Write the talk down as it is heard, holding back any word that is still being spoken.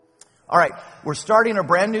All right, we're starting a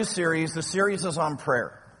brand new series. The series is on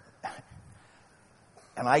prayer.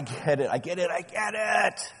 And I get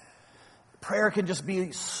it. Prayer can just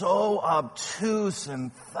be so obtuse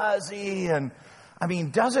and fuzzy. And I mean,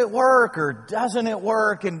 does it work or doesn't it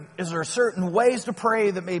work? And is there certain ways to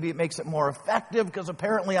pray that maybe it makes it more effective because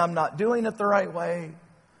apparently I'm not doing it the right way?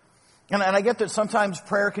 And I get that sometimes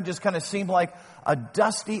prayer can just kind of seem like a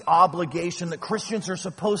dusty obligation that Christians are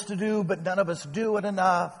supposed to do, but none of us do it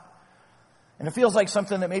enough. And it feels like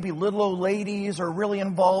something that maybe little old ladies are really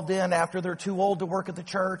involved in after they're too old to work at the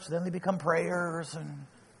church. Then they become prayers.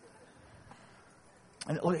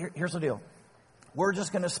 And here's the deal. We're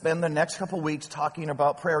just going to spend the next couple weeks talking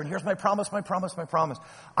about prayer. And here's my promise.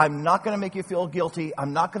 I'm not going to make you feel guilty.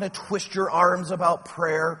 I'm not going to twist your arms about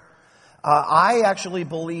prayer. I actually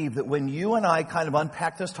believe that when you and I kind of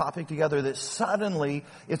unpack this topic together, that suddenly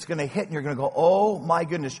it's going to hit and you're going to go, oh my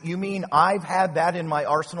goodness, you mean I've had that in my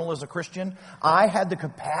arsenal as a Christian? I had the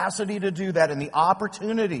capacity to do that and the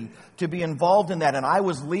opportunity to be involved in that, and I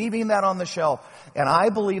was leaving that on the shelf. And I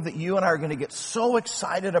believe that you and I are going to get so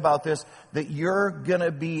excited about this that you're going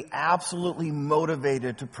to be absolutely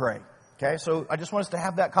motivated to pray. Okay, so I just want us to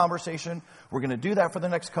have that conversation. We're going to do that for the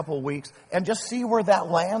next couple of weeks and just see where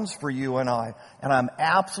that lands for you and I. And I'm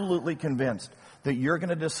absolutely convinced that you're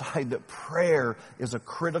going to decide that prayer is a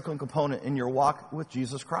critical component in your walk with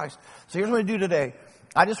Jesus Christ. So here's what I do today.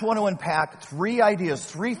 I just want to unpack 3 ideas,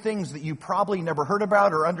 3 things that you probably never heard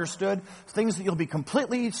about or understood, things that you'll be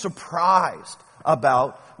completely surprised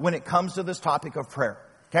about when it comes to this topic of prayer.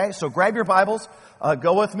 Okay, so grab your Bibles,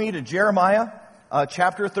 go with me to Jeremiah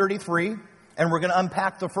chapter 33, and we're going to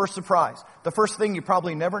unpack the first surprise. The first thing you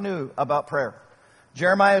probably never knew about prayer.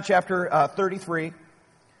 Jeremiah chapter 33.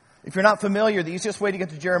 If you're not familiar, the easiest way to get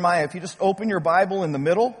to Jeremiah, if you just open your Bible in the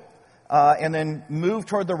middle and then move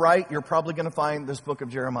toward the right, you're probably going to find this book of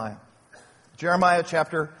Jeremiah. Jeremiah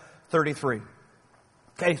chapter 33.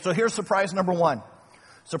 Okay, so here's surprise number 1.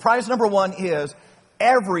 Surprise number 1 is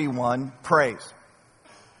everyone prays.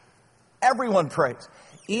 Everyone prays.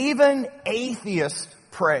 Even atheists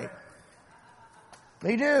pray.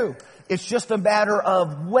 They do. It's just a matter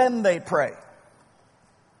of when they pray.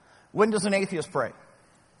 When does an atheist pray?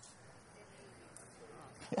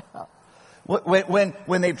 Yeah.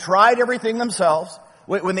 When they've tried everything themselves,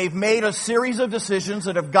 when they've made a series of decisions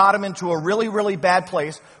that have got them into a really, really bad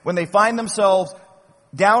place, when they find themselves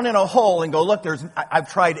down in a hole and go, look,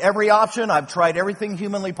 I've tried every option. I've tried everything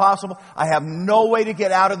humanly possible. I have no way to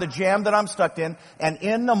get out of the jam that I'm stuck in. And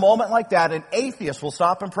in a moment like that, an atheist will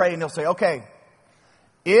stop and pray and he'll say, okay,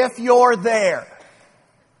 if you're there,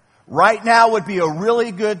 right now would be a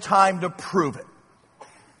really good time to prove it.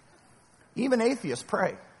 Even atheists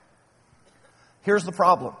pray. Here's the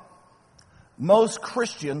problem. Most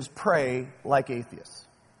Christians pray like atheists.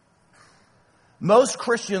 Most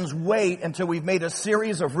Christians wait until we've made a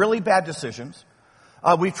series of really bad decisions.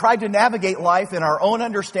 We've tried to navigate life in our own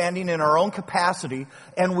understanding, in our own capacity,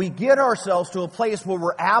 and we get ourselves to a place where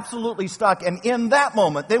we're absolutely stuck. And in that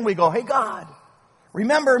moment, then we go, hey, God,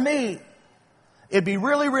 remember me. It'd be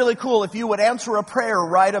really, really cool if you would answer a prayer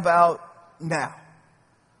right about now.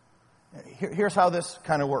 Here's how this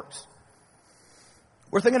kind of works.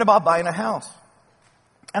 We're thinking about buying a house.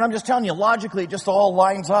 And I'm just telling you, logically, it just all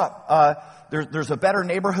lines up. There's a better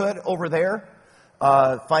neighborhood over there.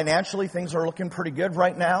 Financially, things are looking pretty good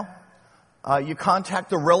right now. You contact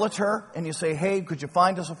the realtor and you say, hey, could you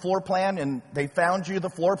find us a floor plan? And they found you the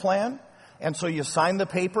floor plan. And so you sign the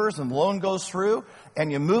papers and the loan goes through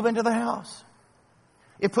and you move into the house.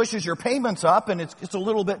 It pushes your payments up and it's a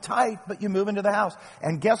little bit tight, but you move into the house.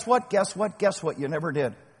 And guess what? You never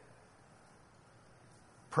did.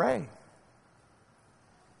 Pray.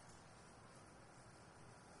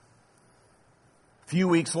 A few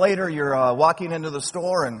weeks later, you're walking into the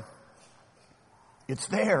store and it's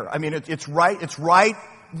there. I mean, it's right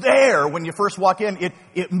there when you first walk in.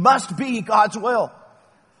 It must be God's will.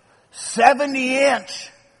 70-inch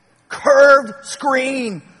curved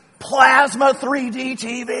screen plasma 3D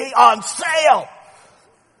TV on sale.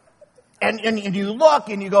 And you look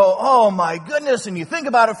and you go, oh my goodness, and you think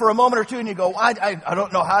about it for a moment or two and you go, I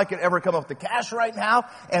don't know how I could ever come up with the cash right now.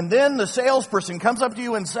 And then the salesperson comes up to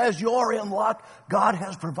you and says, you're in luck. God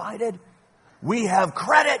has provided. We have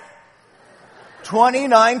credit.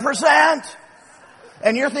 29%.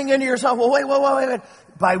 And you're thinking to yourself, well, wait.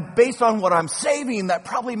 Based on what I'm saving, that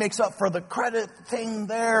probably makes up for the credit thing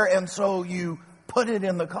there. And so you put it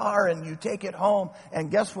in the car and you take it home.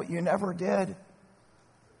 And guess what you never did?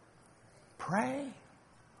 Pray.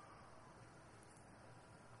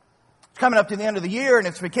 coming up to the end of the year and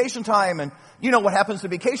it's vacation time, and you know what happens to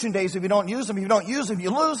vacation days. If you don't use them, you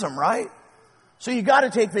lose them, right? So you got to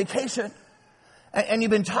take vacation. And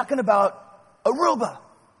you've been talking about Aruba.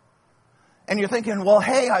 And you're thinking, well,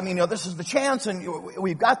 hey, this is the chance, and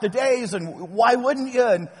we've got the days, and why wouldn't you?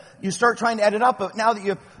 And you start trying to add it up, but now that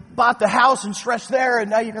you've bought the house and stretched there, and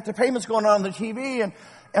now you've got the payments going on the TV,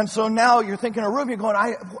 and so now you're thinking Aruba, you're going,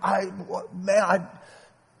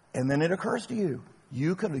 and then it occurs to you,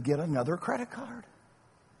 you could get another credit card.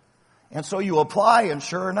 And so you apply, and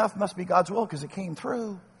sure enough, must be God's will, because it came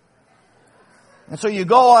through. And so you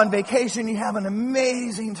go on vacation, you have an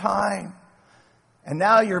amazing time. And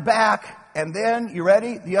now you're back, and then, you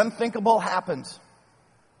ready? The unthinkable happens.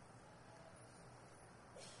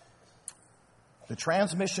 The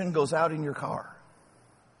transmission goes out in your car.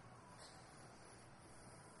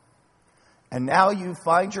 And now you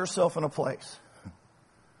find yourself in a place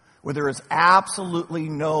where there is absolutely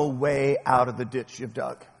no way out of the ditch you've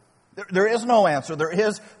dug. There is no answer. There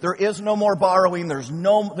is no more borrowing. There's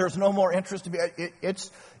no more interest to be.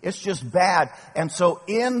 It's just bad. And so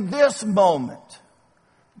in this moment,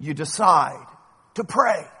 you decide to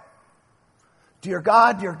pray. Dear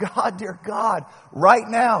God, dear God, dear God, right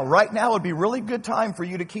now would be a really good time for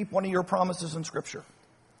you to keep one of your promises in Scripture.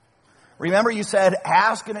 Remember, you said,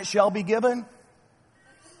 ask and it shall be given.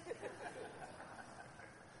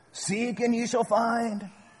 Seek and you shall find.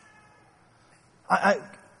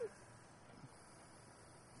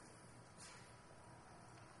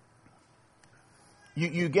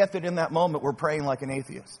 You get that in that moment we're praying like an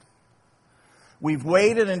atheist. We've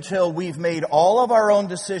waited until we've made all of our own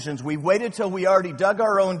decisions. We've waited till we already dug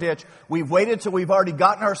our own ditch. We've waited till we've already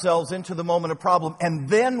gotten ourselves into the moment of problem. And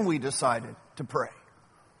then we decided to pray.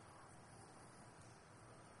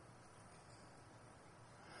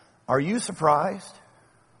 Are you surprised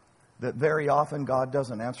that very often God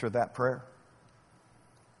doesn't answer that prayer?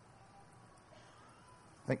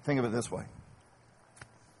 Think of it this way.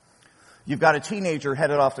 You've got a teenager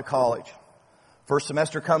headed off to college. First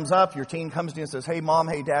semester comes up, your teen comes to you and says, hey mom,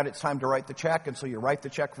 hey dad, it's time to write the check. And so you write the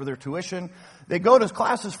check for their tuition. They go to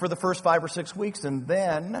classes for the first 5 or 6 weeks, and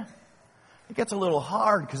then it gets a little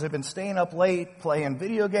hard because they've been staying up late playing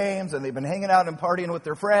video games, and they've been hanging out and partying with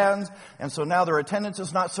their friends. And so now their attendance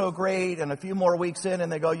is not so great, and a few more weeks in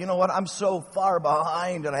and they go, you know what, I'm so far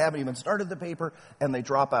behind and I haven't even started the paper, and they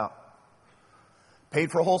drop out.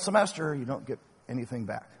 Paid for a whole semester, you don't get anything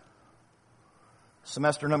back.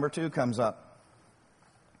 Semester number 2 comes up.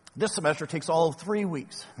 This semester takes all of 3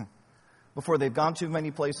 weeks before they've gone too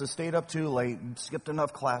many places, stayed up too late, and skipped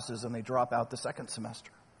enough classes, and they drop out the second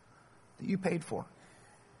semester that you paid for.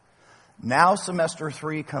 Now semester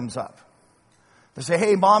 3 comes up. They say,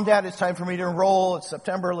 hey, mom, dad, it's time for me to enroll. It's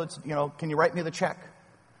September. Can you write me the check?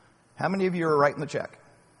 How many of you are writing the check?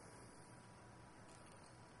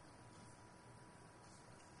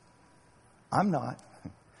 I'm not.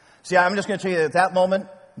 See, I'm just going to tell you at that moment,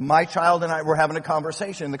 my child and I were having a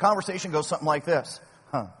conversation. The conversation goes something like this.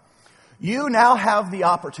 You now have the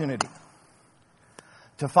opportunity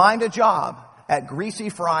to find a job at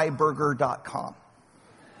greasyfryburger.com.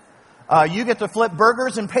 You get to flip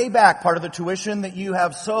burgers and pay back part of the tuition that you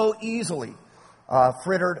have so easily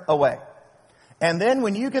frittered away. And then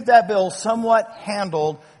when you get that bill somewhat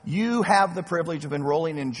handled, you have the privilege of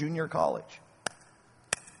enrolling in junior college.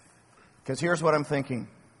 Because here's what I'm thinking.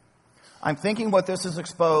 I'm thinking what this has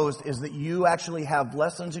exposed is that you actually have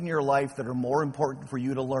lessons in your life that are more important for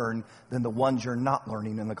you to learn than the ones you're not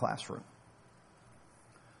learning in the classroom.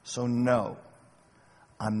 So no,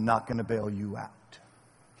 I'm not going to bail you out.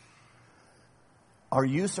 Are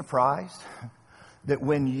you surprised that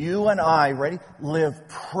when you and I, live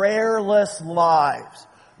prayerless lives,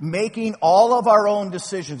 making all of our own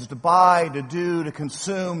decisions to buy, to do, to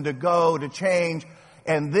consume, to go, to change,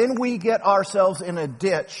 and then we get ourselves in a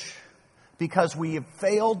ditch because we have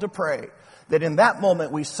failed to pray, that in that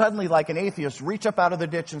moment we suddenly, like an atheist, reach up out of the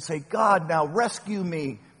ditch and say, God, now rescue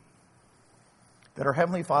me. That our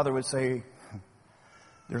Heavenly Father would say,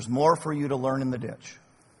 there's more for you to learn in the ditch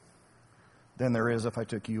than there is if I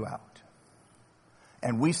took you out.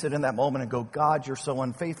 And we sit in that moment and go, God, you're so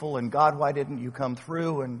unfaithful, and God, why didn't you come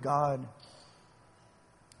through? And God,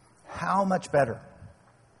 how much better?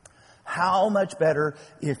 How much better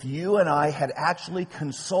if you and I had actually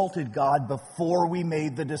consulted God before we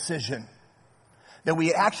made the decision? That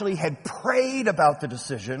we actually had prayed about the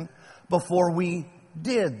decision before we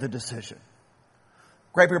did the decision.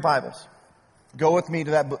 Grab your Bibles. Go with me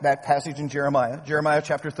to that passage in Jeremiah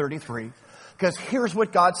chapter 33. Because here's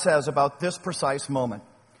what God says about this precise moment.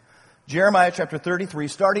 Jeremiah chapter 33,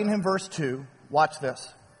 starting in verse 2, watch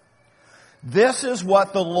this. This is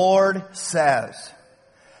what the Lord says.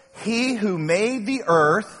 He who made the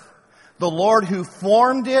earth, the Lord who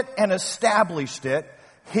formed it and established it,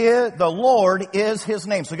 the Lord is his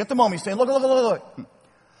name. So get the moment. He's saying, look.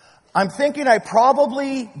 I'm thinking I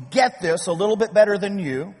probably get this a little bit better than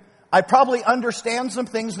you. I probably understand some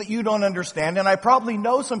things that you don't understand, and I probably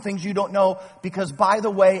know some things you don't know because, by the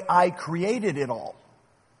way, I created it all.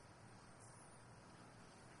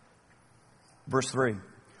 Verse 3.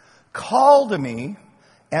 Call to me,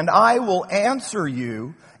 and I will answer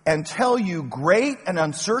you and tell you great and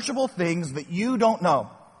unsearchable things that you don't know.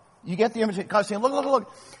 You get the image? God saying, look.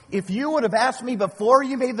 If you would have asked me before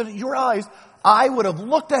you made your eyes, I would have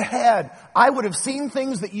looked ahead. I would have seen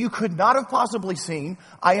things that you could not have possibly seen.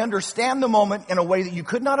 I understand the moment in a way that you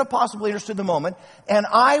could not have possibly understood the moment. And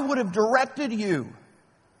I would have directed you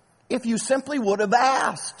if you simply would have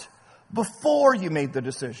asked before you made the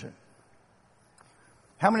decision.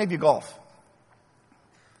 How many of you golf?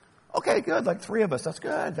 Okay, good. Like 3 of us. That's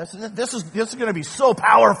good. This is going to be so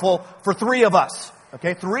powerful for 3 of us.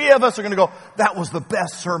 Okay, 3 of us are going to go, that was the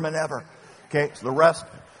best sermon ever. Okay, so the rest.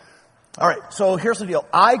 All right, so here's the deal.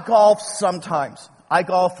 I golf sometimes. I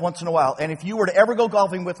golf once in a while. And if you were to ever go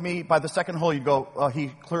golfing with me, by the second hole, you'd go, he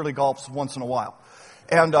clearly golfs once in a while.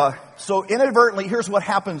 And so inadvertently, here's what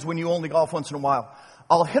happens when you only golf once in a while.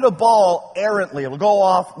 I'll hit a ball errantly. It'll go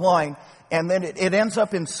offline, and then it ends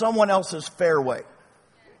up in someone else's fairway.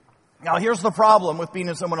 Now, here's the problem with being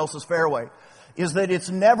in someone else's fairway, is that it's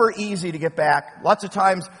never easy to get back. Lots of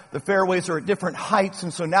times the fairways are at different heights,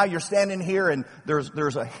 and so now you're standing here and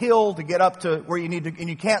there's a hill to get up to where you need to, and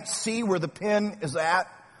you can't see where the pin is at.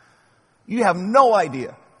 You have no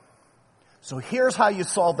idea. So here's how you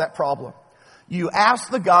solve that problem. You ask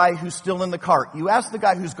the guy who's still in the cart. You ask the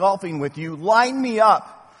guy who's golfing with you, line me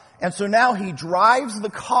up. And so now he drives the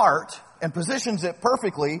cart and positions it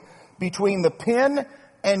perfectly between the pin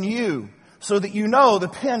and you, so that you know the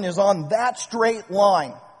pin is on that straight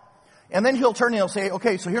line. And then he'll turn and he'll say,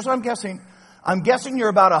 okay, so here's what I'm guessing. I'm guessing you're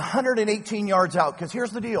about 118 yards out, because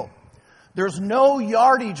here's the deal. There's no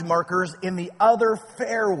yardage markers in the other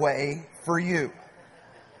fairway for you.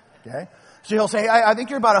 Okay? So he'll say, I think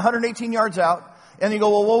you're about 118 yards out. And you go,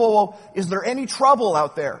 whoa. Is there any trouble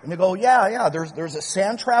out there? And you go, yeah, there's a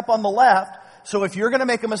sand trap on the left. So if you're going to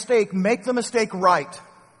make a mistake, make the mistake right.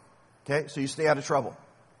 Okay? So you stay out of trouble.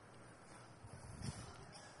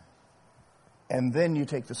 And then you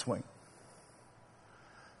take the swing.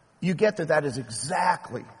 You get that is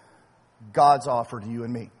exactly God's offer to you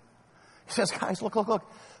and me. He says, guys, look.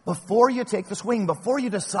 Before you take the swing, before you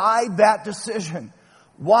decide that decision,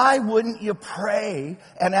 why wouldn't you pray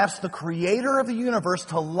and ask the creator of the universe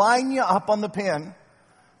to line you up on the pin,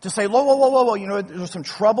 to say, whoa, you know, there's some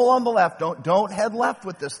trouble on the left. Don't head left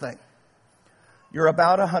with this thing. You're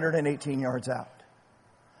about 118 yards out.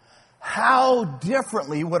 How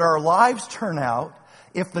differently would our lives turn out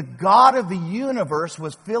if the God of the universe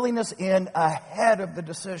was filling us in ahead of the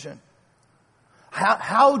decision?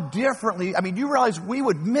 How differently, I mean, you realize we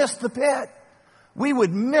would miss the pit. We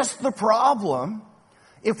would miss the problem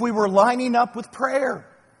if we were lining up with prayer.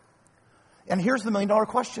 And here's the $1 million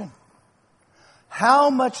question. How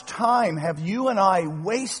much time have you and I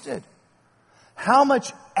wasted? How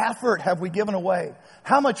much effort have we given away?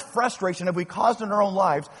 How much frustration have we caused in our own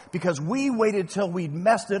lives because we waited till we'd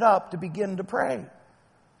messed it up to begin to pray?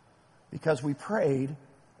 Because we prayed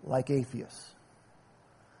like atheists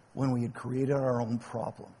when we had created our own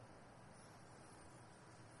problem.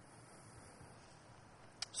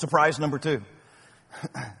 Surprise number 2.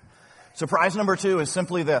 Surprise number 2 is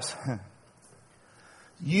simply this.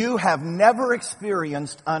 You have never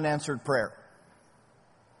experienced unanswered prayer.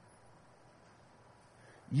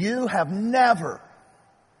 You have never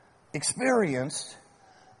experienced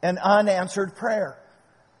an unanswered prayer.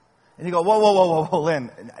 And you go, whoa,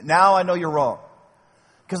 Lynn, now I know you're wrong.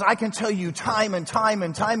 Because I can tell you time and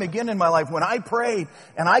time again in my life when I prayed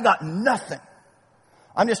and I got nothing.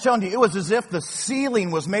 I'm just telling you, it was as if the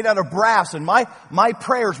ceiling was made out of brass and my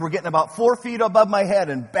prayers were getting about 4 feet above my head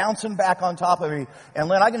and bouncing back on top of me. And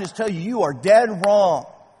Lynn, I can just tell you, you are dead wrong.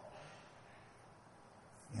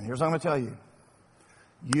 And here's what I'm going to tell you.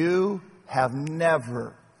 You have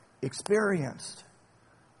never experienced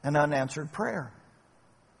an unanswered prayer.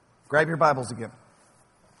 Grab your Bibles again.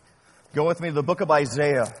 Go with me to the book of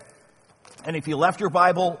Isaiah. And if you left your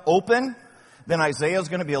Bible open, then Isaiah is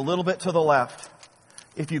going to be a little bit to the left.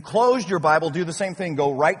 If you closed your Bible, do the same thing.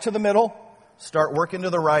 Go right to the middle. Start working to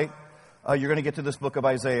the right. You're going to get to this book of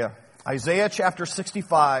Isaiah. Isaiah chapter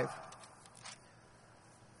 65.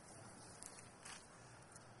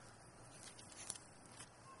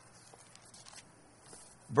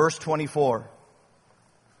 verse 24.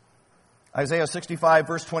 Isaiah 65,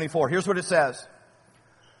 verse 24. Here's what it says.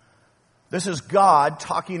 This is God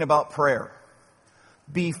talking about prayer.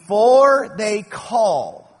 Before they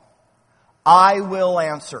call, I will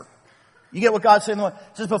answer. You get what God's saying? It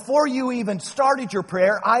says, before you even started your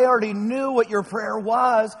prayer, I already knew what your prayer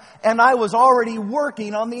was, and I was already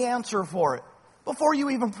working on the answer for it. Before you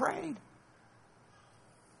even prayed.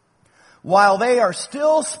 While they are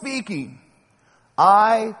still speaking,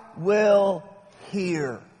 I will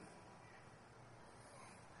hear.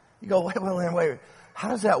 You go, wait. How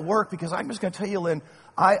does that work? Because I'm just going to tell you, Lynn,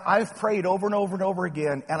 I've prayed over and over and over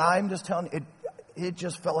again, and I'm just telling you, it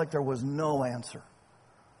just felt like there was no answer.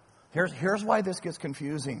 Here's why this gets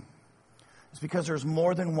confusing. It's because there's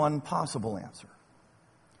more than one possible answer.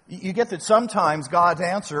 You get that sometimes God's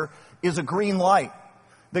answer is a green light.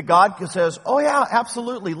 That God says, oh yeah,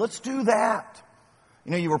 absolutely, let's do that.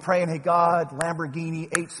 You know, you were praying, hey God, Lamborghini,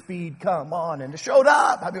 8-speed, come on. And it showed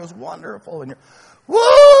up. I mean, it was wonderful. And you're,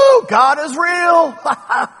 woo, God is real.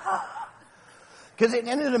 Because isn't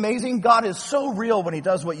it amazing? God is so real when He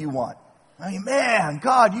does what you want. I mean, man,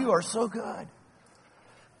 God, you are so good.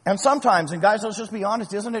 And sometimes, and guys, let's just be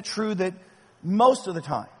honest, isn't it true that most of the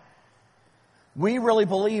time, we really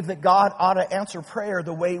believe that God ought to answer prayer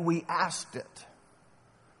the way we asked it.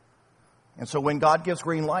 And so when God gives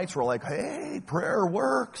green lights, we're like, hey, prayer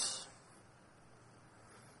works.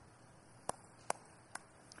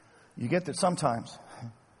 You get that sometimes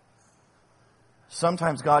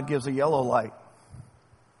God gives a yellow light.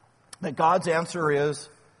 That God's answer is,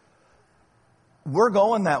 we're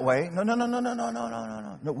going that way. No.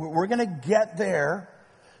 We're going to get there,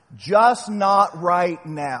 just not right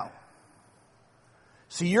now.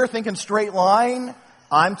 See, you're thinking straight line.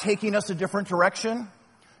 I'm taking us a different direction.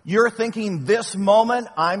 You're thinking this moment.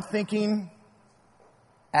 I'm thinking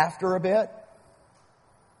after a bit.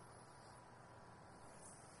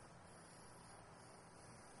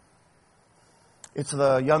 It's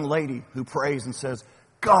the young lady who prays and says,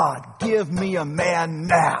 God, give me a man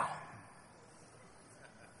now.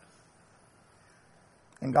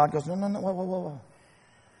 And God goes, no, whoa.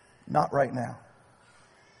 Not right now.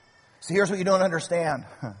 See, here's what you don't understand.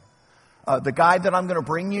 The guy that I'm going to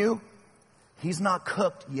bring you, he's not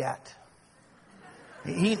cooked yet.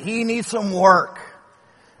 He needs some work.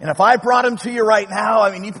 And if I brought him to you right now,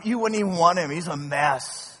 I mean, you wouldn't even want him. He's a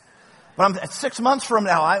mess. But 6 months from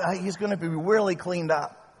now, he's going to be really cleaned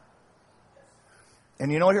up.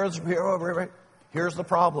 And you know, here's the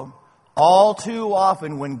problem. All too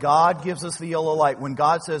often, when God gives us the yellow light, when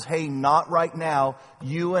God says, hey, not right now,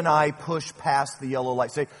 you and I push past the yellow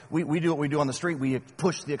light. Say, we do what we do on the street. We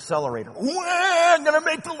push the accelerator. I'm going to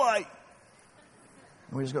make the light.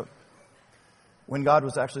 And we just go. When God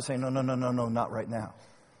was actually saying, no, not right now.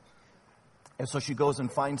 And so she goes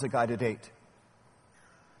and finds a guy to date.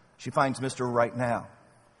 She finds Mr. Right Now.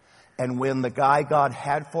 And when the guy God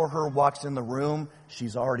had for her walks in the room,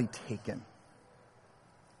 she's already taken.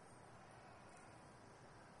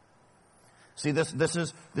 See, this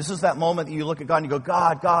is that moment that you look at God and you go,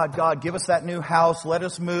 God, give us that new house. Let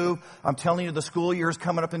us move. I'm telling you, the school year is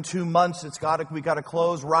coming up in 2 months. We got to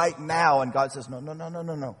close right now. And God says, no,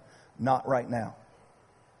 not right now.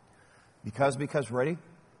 Because ready?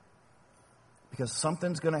 Because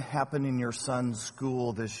something's going to happen in your son's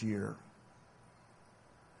school this year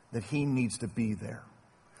that he needs to be there.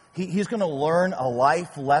 He's going to learn a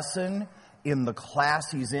life lesson in the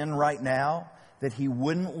class he's in right now that he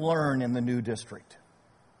wouldn't learn in the new district.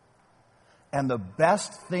 And the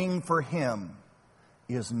best thing for him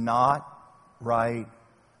is not right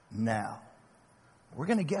now. We're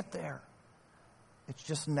going to get there. It's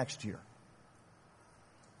just next year.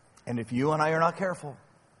 And if you and I are not careful,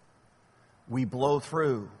 we blow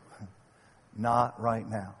through, not right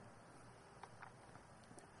now.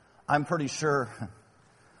 I'm pretty sure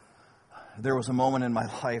there was a moment in my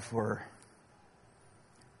life where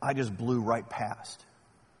I just blew right past.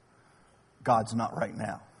 God's not right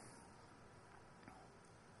now.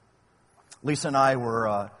 Lisa and I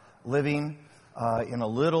were living in a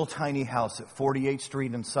little tiny house at 48th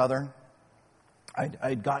Street in Southern.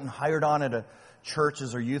 I'd gotten hired on at a church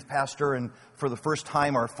as our youth pastor, and for the first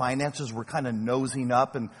time our finances were kind of nosing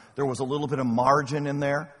up, and there was a little bit of margin in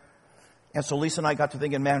there. And so Lisa and I got to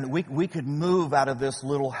thinking, man, we could move out of this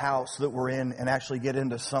little house that we're in and actually get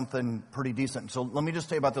into something pretty decent. So let me just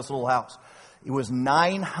tell you about this little house. It was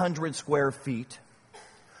 900 square feet.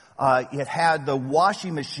 It had the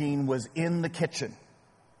washing machine was in the kitchen.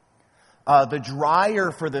 The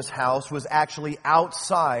dryer for this house was actually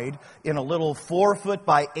outside in a little 4-foot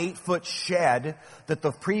by 8-foot shed that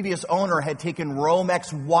the previous owner had taken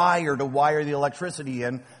Romex wire to wire the electricity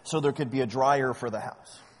in so there could be a dryer for the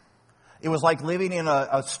house. It was like living in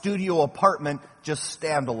a studio apartment, just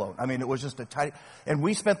standalone. I mean, it was just a tiny... And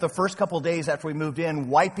we spent the first couple days after we moved in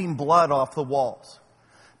wiping blood off the walls,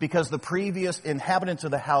 because the previous inhabitants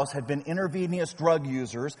of the house had been intravenous drug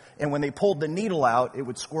users, and when they pulled the needle out, it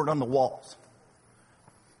would squirt on the walls.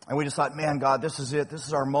 And we just thought, man, God, this is it. This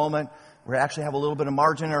is our moment. We actually have a little bit of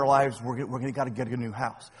margin in our lives. We're going to got to get a new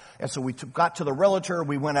house. And so we got to the realtor.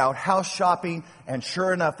 We went out house shopping, and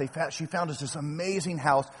sure enough, she found us this amazing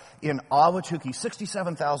house in Ahwatukee,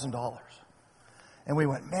 $67,000. And we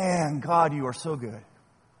went, man, God, you are so good.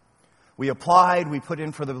 We applied. We put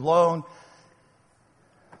in for the loan.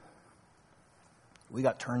 We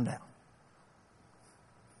got turned down.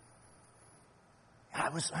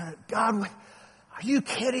 God, are you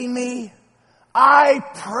kidding me? I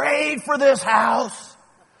prayed for this house.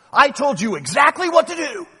 I told you exactly what to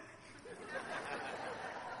do.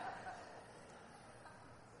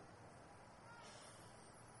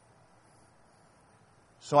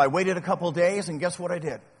 So I waited a couple days, and guess what I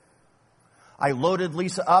did? I loaded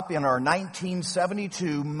Lisa up in our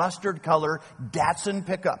 1972 mustard color Datsun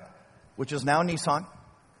pickup, which is now Nissan,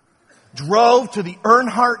 drove to the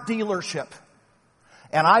Earnhardt dealership,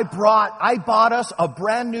 and I bought us a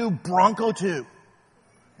brand new Bronco 2.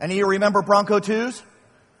 Any of you remember Bronco 2s?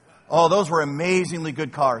 Oh, those were amazingly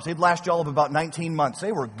good cars. They'd last you all of about 19 months.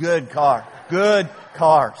 They were good cars. Good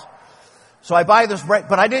cars. So I buy this,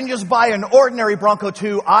 but I didn't just buy an ordinary Bronco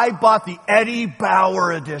 2. I bought the Eddie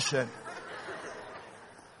Bauer edition.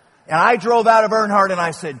 And I drove out of Earnhardt and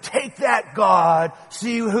I said, take that, God.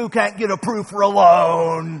 See who can't get approved for a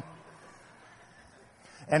loan.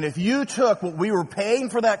 And if you took what we were paying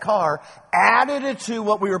for that car, added it to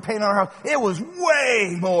what we were paying on our house, it was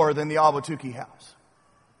way more than the Ahwatukee house.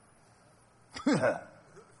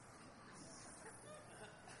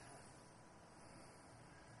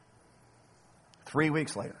 3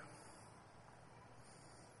 weeks later,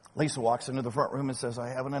 Lisa walks into the front room and says, I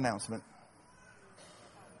have an announcement.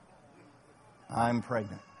 I'm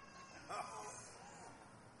pregnant.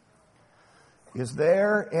 Is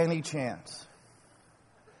there any chance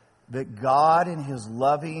that God in His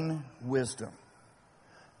loving wisdom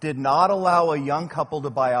did not allow a young couple to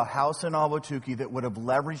buy a house in Ahwatukee that would have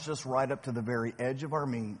leveraged us right up to the very edge of our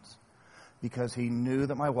means, because He knew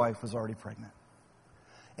that my wife was already pregnant?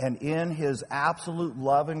 And in His absolute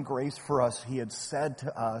love and grace for us, He had said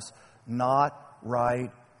to us, not right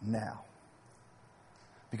now.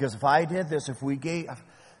 Because if I did this, if we gave,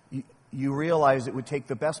 you realize it would take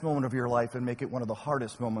the best moment of your life and make it one of the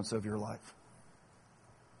hardest moments of your life.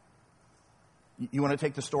 You want to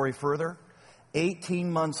take the story further?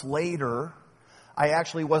 18 months later, I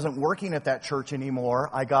actually wasn't working at that church anymore.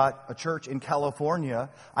 I got a church in California.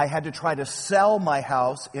 I had to try to sell my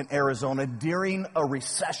house in Arizona during a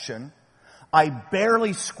recession. I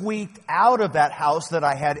barely squeaked out of that house that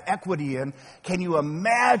I had equity in. Can you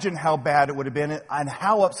imagine how bad it would have been and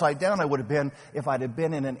how upside down I would have been if I'd have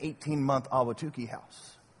been in an 18-month Ahwatukee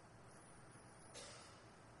house?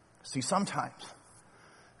 See, sometimes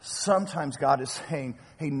God is saying,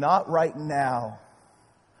 hey, not right now.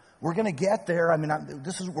 We're going to get there. I mean,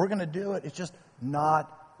 we're going to do it. It's just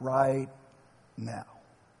not right now.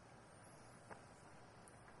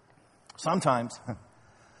 Sometimes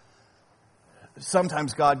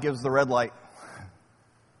God gives the red light.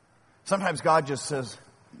 Sometimes God just says,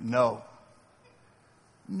 no.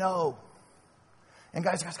 No. And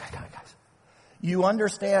guys, you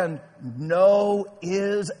understand, no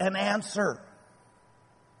is an answer.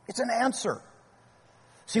 It's an answer.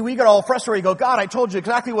 See, we get all frustrated. We go, God, I told you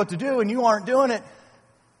exactly what to do, and you aren't doing it.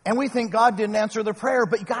 And we think God didn't answer the prayer.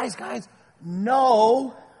 But guys,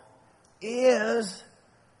 no is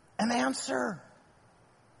an answer.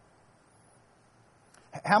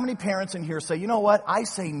 How many parents in here say, you know what? I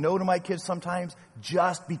say no to my kids sometimes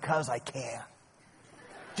just because I can.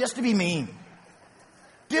 Just to be mean.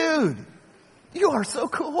 Dude, you are so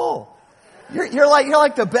cool. You're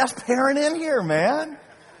like the best parent in here, man.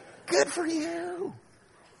 Good for you.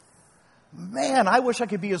 Man, I wish I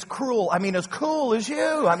could be as cruel. I mean, as cool as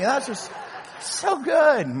you. I mean, that's just so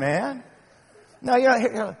good, man. Now,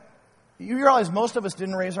 you realize most of us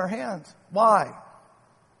didn't raise our hands. Why?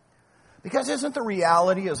 Because isn't the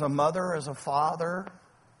reality as a mother, as a father,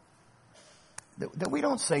 that we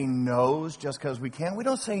don't say no's just because we can? We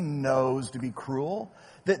don't say no's to be cruel.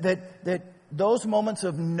 That those moments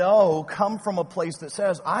of no come from a place that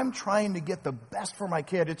says, I'm trying to get the best for my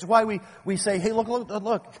kid. It's why we say, hey,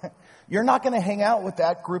 look. You're not going to hang out with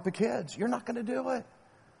that group of kids. You're not going to do it.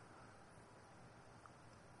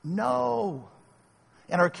 No.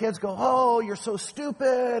 And our kids go, oh, you're so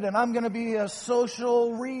stupid, and I'm going to be a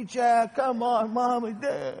social reject. Come on, Mom and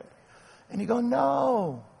Dad. And you go,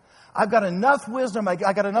 no. I've got enough wisdom, I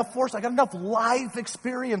got enough force, I got enough life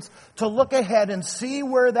experience to look ahead and see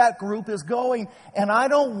where that group is going. And I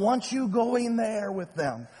don't want you going there with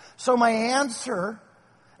them. So my answer,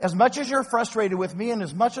 as much as you're frustrated with me and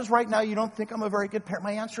as much as right now you don't think I'm a very good parent,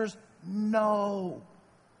 my answer is no.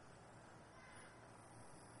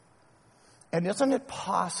 And isn't it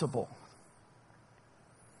possible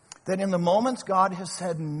that in the moments God has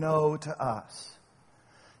said no to us,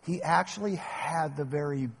 He actually had the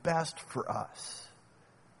very best for us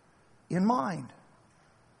in mind?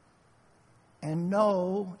 And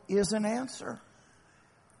no is an answer.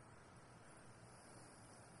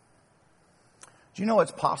 Do you know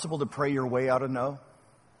it's possible to pray your way out of no?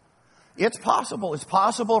 It's possible. It's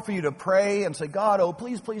possible for you to pray and say, God, oh,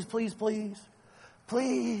 please, please, please, please,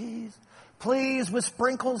 please, please, with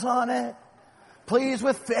sprinkles on it. Please,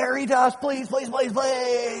 with fairy dust. Please, please, please,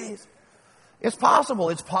 please. It's possible.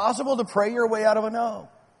 It's possible to pray your way out of a no.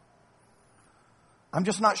 I'm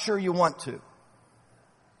just not sure you want to.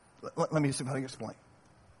 Let me see if I can explain.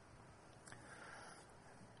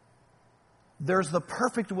 There's the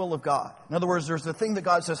perfect will of God. In other words, there's the thing that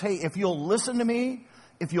God says, hey, if you'll listen to me,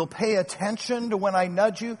 if you'll pay attention to when I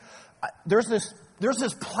nudge you, there's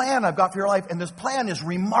this plan I've got for your life, and this plan is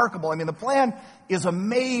remarkable. I mean, the plan is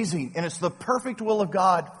amazing, and it's the perfect will of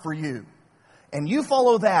God for you. And you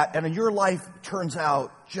follow that, and your life turns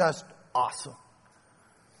out just awesome.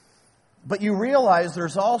 But you realize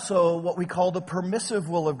there's also what we call the permissive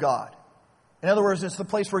will of God. In other words, it's the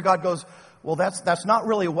place where God goes, well, that's not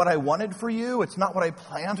really what I wanted for you. It's not what I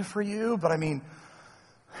planned for you. But I mean,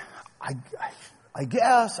 I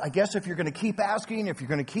guess if you're going to keep asking, if you're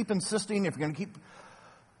going to keep insisting, if you're going to keep,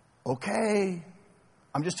 okay.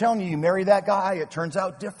 I'm just telling you, you marry that guy, it turns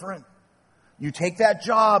out different. You take that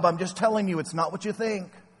job, I'm just telling you, it's not what you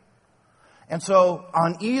think. And so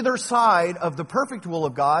on either side of the perfect will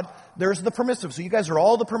of God, there's the permissive. So you guys are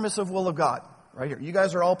all the permissive will of God. Right here. You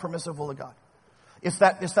guys are all permissive will of God. It's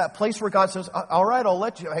that place where God says, all right, I'll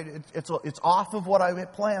let you. It's off of what I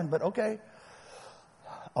had planned, but okay.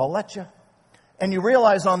 I'll let you. And you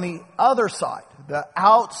realize on the other side, the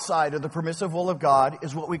outside of the permissive will of God,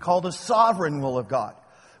 is what we call the sovereign will of God.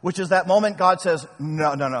 Which is that moment God says,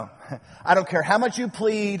 no. I don't care how much you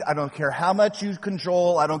plead. I don't care how much you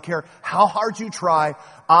cajole. I don't care how hard you try.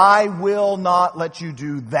 I will not let you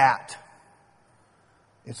do that.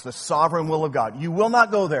 It's the sovereign will of God. You will not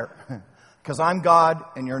go there because I'm God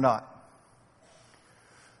and you're not.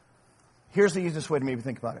 Here's the easiest way to maybe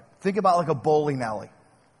think about it. Think about like a bowling alley.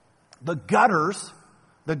 The gutters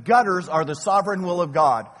are the sovereign will of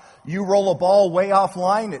God. You roll a ball way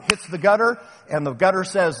offline, it hits the gutter, and the gutter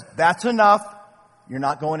says, that's enough. You're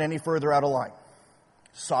not going any further out of line.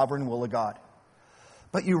 Sovereign will of God.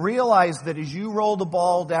 But you realize that as you roll the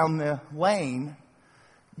ball down the lane,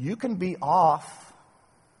 you can be off.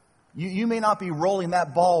 You may not be rolling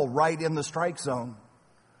that ball right in the strike zone.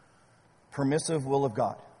 Permissive will of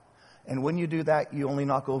God. And when you do that, you only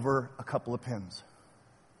knock over a couple of pins.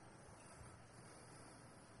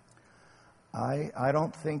 I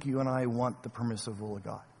don't think you and I want the permissive will of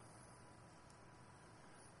God.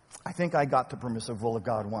 I think I got the permissive will of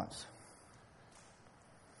God once.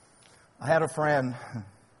 I had a friend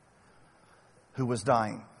who was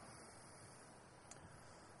dying.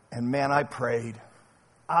 And man, I prayed.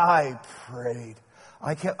 I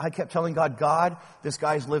kept telling God, this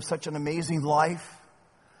guy's lived such an amazing life.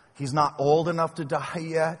 He's not old enough to die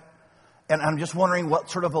yet. And I'm just wondering what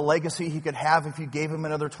sort of a legacy he could have if you gave him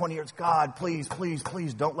another 20 years. God, please, please,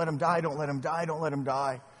 please, don't let him die, don't let him die, don't let him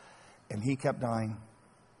die. And he kept dying.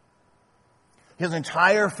 His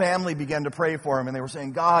entire family began to pray for him, and they were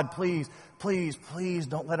saying, God, please, please, please,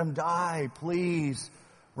 don't let him die. Please,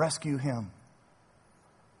 rescue him.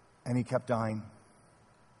 And he kept dying.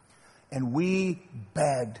 And we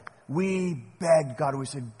begged God. We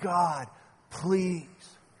said, God, please.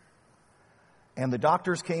 And the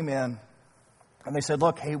doctors came in, and they said,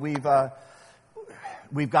 look, hey, we've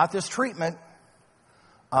got this treatment.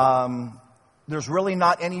 There's really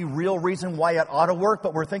not any real reason why it ought to work,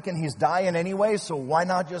 but we're thinking he's dying anyway, so why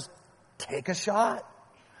not just take a shot?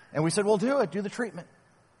 And we said, well, do the treatment.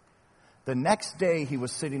 The next day, he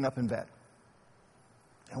was sitting up in bed.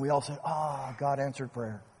 And we all said, God answered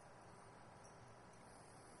prayer.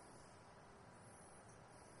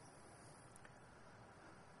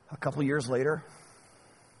 A couple years later,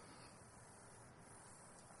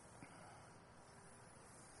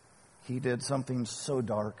 he did something so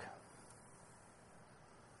dark,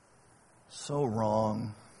 so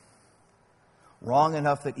wrong. Wrong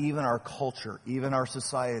enough that even our culture, even our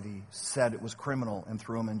society said it was criminal and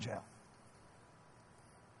threw him in jail.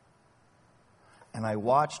 And I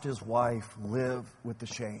watched his wife live with the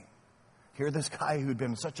shame. Here this guy who'd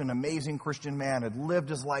been such an amazing Christian man, had lived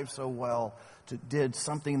his life so well, did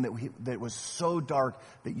something that was so dark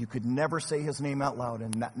that you could never say his name out loud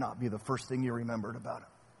and that not be the first thing you remembered about him.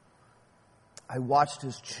 I watched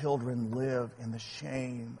his children live in the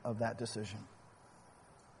shame of that decision.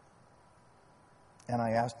 And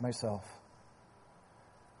I asked myself,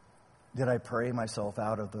 did I pray myself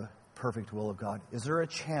out of the perfect will of God? Is there a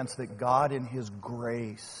chance that God in his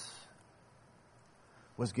grace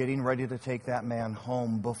was getting ready to take that man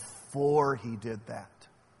home before he did that,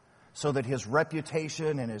 so that his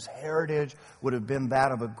reputation and his heritage would have been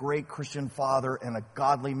that of a great Christian father and a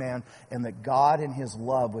godly man, and that God in his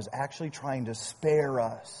love was actually trying to spare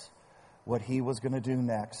us what he was going to do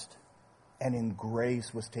next, and in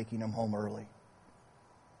grace was taking him home early?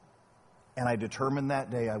 And I determined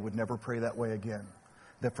that day I would never pray that way again.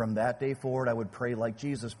 That from that day forward I would pray like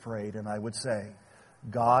Jesus prayed, and I would say,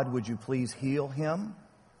 God, would you please heal him?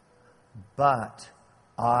 But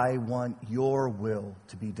I want your will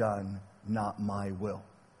to be done, not my will.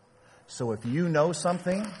 So if you know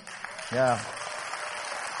something,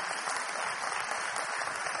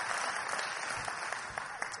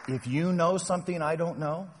 if you know something I don't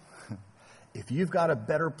know, if you've got a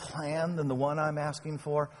better plan than the one I'm asking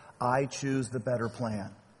for, I choose the better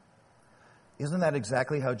plan. Isn't that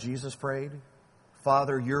exactly how Jesus prayed?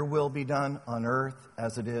 Father, your will be done on earth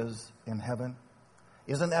as it is in heaven.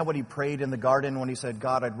 Isn't that what he prayed in the garden when he said,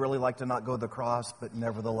 God, I'd really like to not go to the cross, but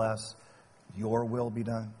nevertheless, your will be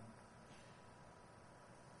done?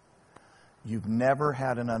 You've never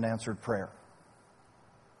had an unanswered prayer.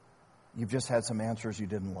 You've just had some answers you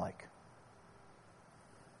didn't like.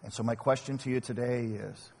 And so my question to you today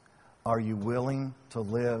is, are you willing to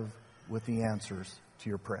live with the answers to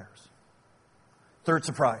your prayers? Third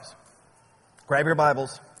surprise. Grab your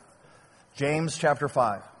Bibles. James chapter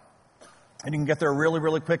 5. And you can get there really,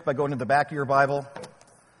 really quick by going to the back of your Bible.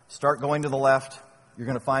 Start going to the left. You're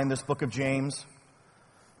going to find this book of James.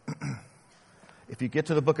 If you get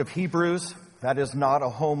to the book of Hebrews, that is not a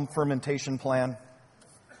home fermentation plan.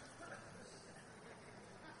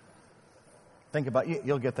 Think about it.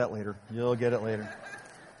 You'll get that later. You'll get it later.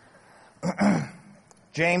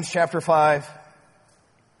 James chapter 5.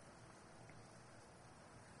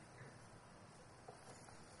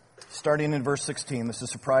 Starting in verse 16. This is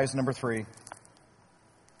surprise number 3.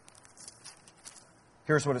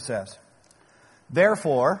 Here's what it says.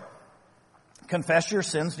 Therefore, confess your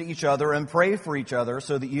sins to each other and pray for each other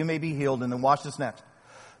so that you may be healed. And then watch this next.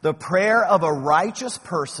 The prayer of a righteous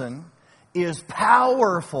person is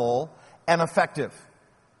powerful and effective.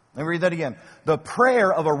 Let me read that again. The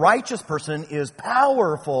prayer of a righteous person is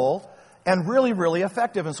powerful and really, really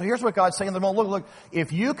effective. And so here's what God's saying to them. Look,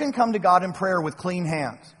 if you can come to God in prayer with clean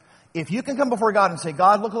hands, if you can come before God and say,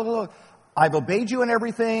 God, look, I've obeyed you in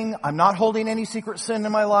everything. I'm not holding any secret sin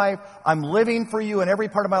in my life. I'm living for you in every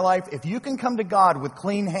part of my life. If you can come to God with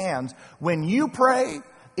clean hands, when you pray,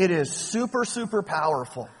 it is super, super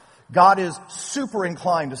powerful. God is super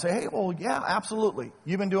inclined to say, hey, well, yeah, absolutely.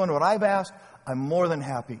 You've been doing what I've asked. I'm more than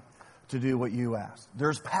happy to do what you asked.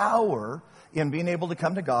 There's power in being able to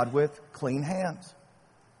come to God with clean hands.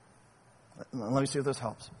 Let me see if this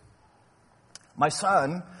helps. My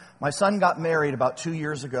son got married about 2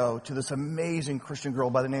 years ago to this amazing Christian girl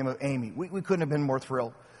by the name of Amy. We couldn't have been more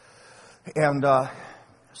thrilled. And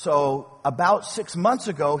so about 6 months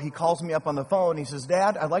ago, he calls me up on the phone. He says,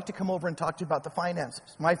 Dad, I'd like to come over and talk to you about the finances,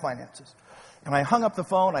 my finances. And I hung up the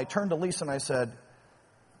phone. I turned to Lisa and I said,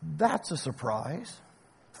 that's a surprise.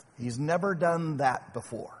 He's never done that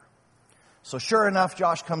before. So sure enough,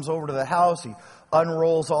 Josh comes over to the house. He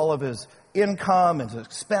unrolls all of his income and his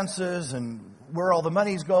expenses and where all the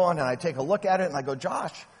money's going. And I take a look at it and I go,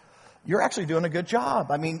 Josh, you're actually doing a good job.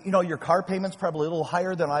 I mean, your car payment's probably a little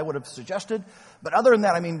higher than I would have suggested. But other than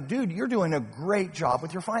that, I mean, dude, you're doing a great job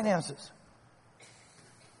with your finances.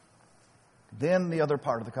 Then the other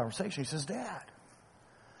part of the conversation, he says, Dad,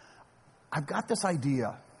 I've got this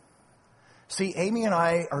idea. See, Amy and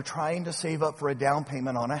I are trying to save up for a down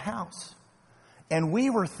payment on a house. And we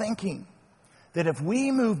were thinking that if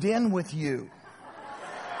we moved in with you,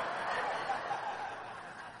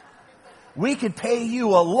 we could pay you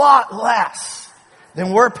a lot less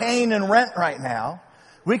than we're paying in rent right now.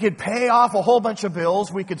 We could pay off a whole bunch of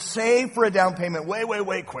bills. We could save for a down payment way, way,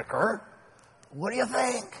 way quicker. What do you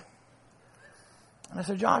think? And I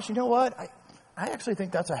said, Josh, you know what? I actually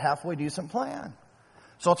think that's a halfway decent plan.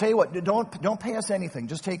 So I'll tell you what, don't pay us anything.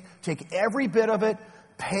 Just take every bit of it,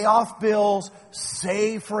 pay off bills,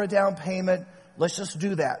 save for a down payment. Let's just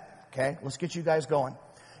do that, okay? Let's get you guys going.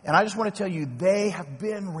 And I just want to tell you, they have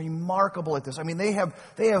been remarkable at this. I mean, they have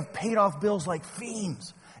paid off bills like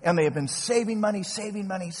fiends. And they have been saving money.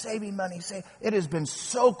 It has been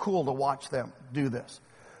so cool to watch them do this.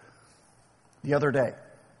 The other day,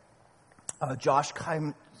 Josh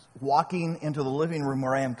came walking into the living room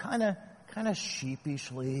where I am kind of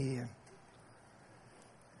sheepishly. He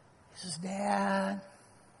says, Dad,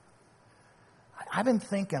 I've been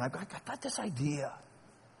thinking, I've got this idea.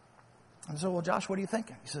 I said, well, Josh, what are you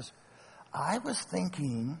thinking? He says, I was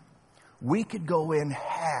thinking we could go in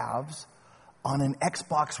halves on an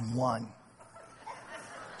Xbox One.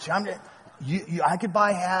 See, I could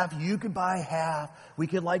buy half, you could buy half. We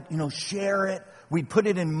could share it. We'd put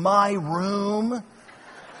it in my room,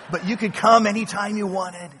 but you could come anytime you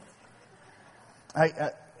wanted.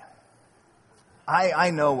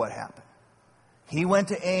 I know what happened. He went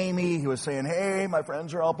to Amy. He was saying, hey, my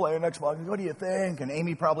friends are all playing Xbox. What do you think? And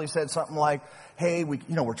Amy probably said something like, hey,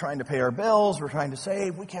 we're trying to pay our bills. We're trying to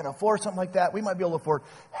save. We can't afford something like that. We might be able to afford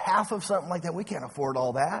half of something like that. We can't afford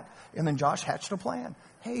all that. And then Josh hatched a plan.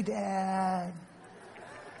 Hey, Dad.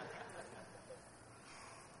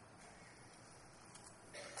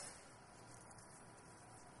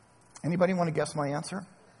 Anybody want to guess my answer?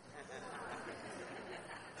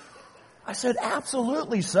 I said,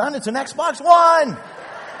 absolutely, son. It's an Xbox One.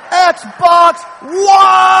 Xbox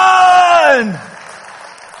One!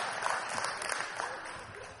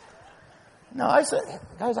 No, I said,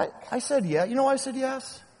 guys, I said yeah. You know why I said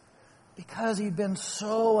yes? Because he'd been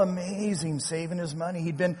so amazing saving his money.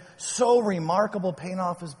 He'd been so remarkable paying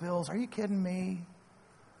off his bills. Are you kidding me?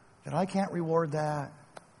 That I can't reward that?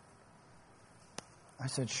 I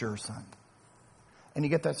said, sure, son. And you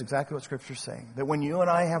get that's exactly what Scripture's saying. That when you and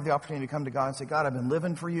I have the opportunity to come to God and say, God, I've been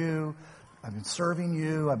living for you. I've been serving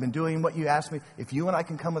you. I've been doing what you asked me. If you and I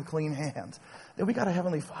can come with clean hands, then we got a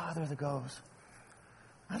Heavenly Father that goes,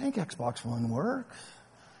 I think Xbox One works.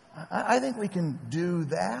 I think we can do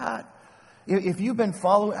that. If you've been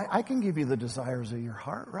following, I can give you the desires of your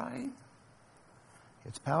heart, right?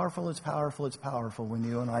 It's powerful when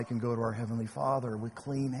you and I can go to our Heavenly Father with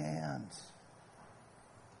clean hands.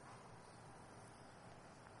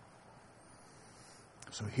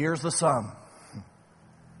 So here's the sum.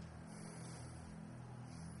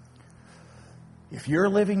 If you're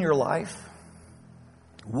living your life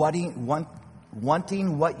wanting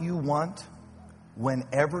what you want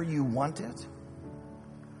whenever you want it,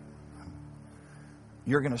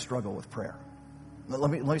 you're going to struggle with prayer.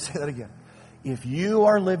 Let me say that again. If you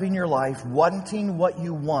are living your life wanting what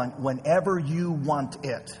you want whenever you want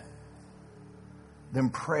it, then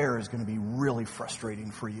prayer is going to be really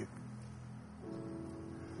frustrating for you.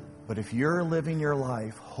 But if you're living your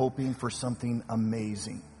life hoping for something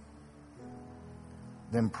amazing,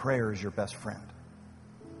 then prayer is your best friend.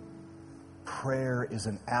 Prayer is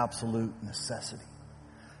an absolute necessity.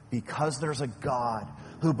 Because there's a God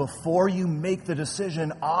who, before you make the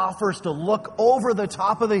decision, offers to look over the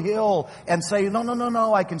top of the hill and say,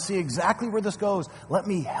 no, I can see exactly where this goes. Let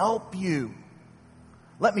me help you.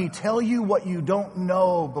 Let me tell you what you don't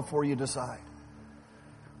know before you decide.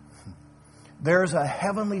 There's a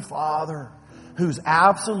Heavenly Father who's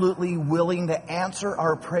absolutely willing to answer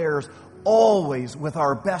our prayers always with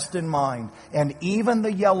our best in mind. And even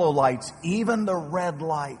the yellow lights, even the red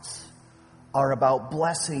lights are about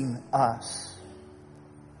blessing us.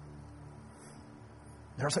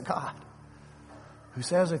 There's a God who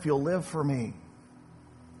says, if you'll live for me,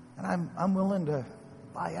 and I'm willing to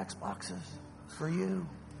buy Xboxes for you.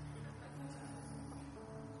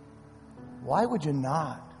 Why would you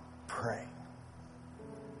not pray?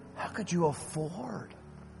 How could you afford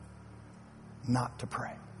not to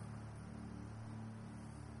pray?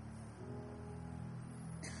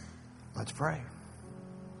 Let's pray.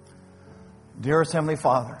 Dearest Heavenly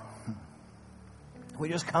Father, we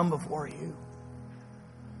just come before you.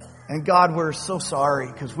 And God, we're so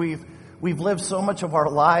sorry because we've lived so much of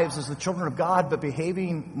our lives as the children of God, but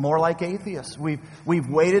behaving more like atheists. We've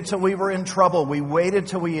waited till we were in trouble. We waited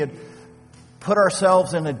till we had put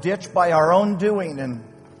ourselves in a ditch by our own doing, and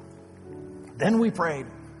then we prayed.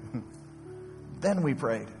 Then we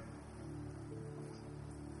prayed.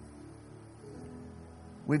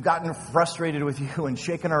 We've gotten frustrated with you and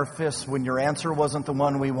shaken our fists when your answer wasn't the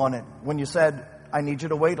one we wanted. When you said, I need you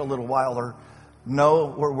to wait a little while, or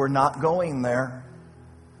no, we're not going there.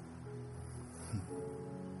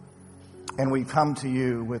 And we come to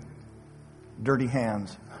you with dirty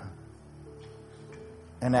hands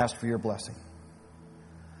and ask for your blessing.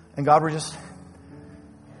 And God, we're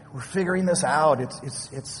figuring this out.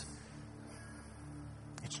 It's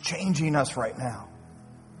changing us right now.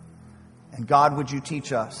 And God, would you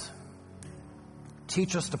teach us?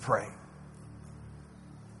 Teach us to pray.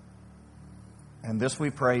 And this we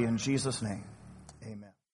pray in Jesus' name.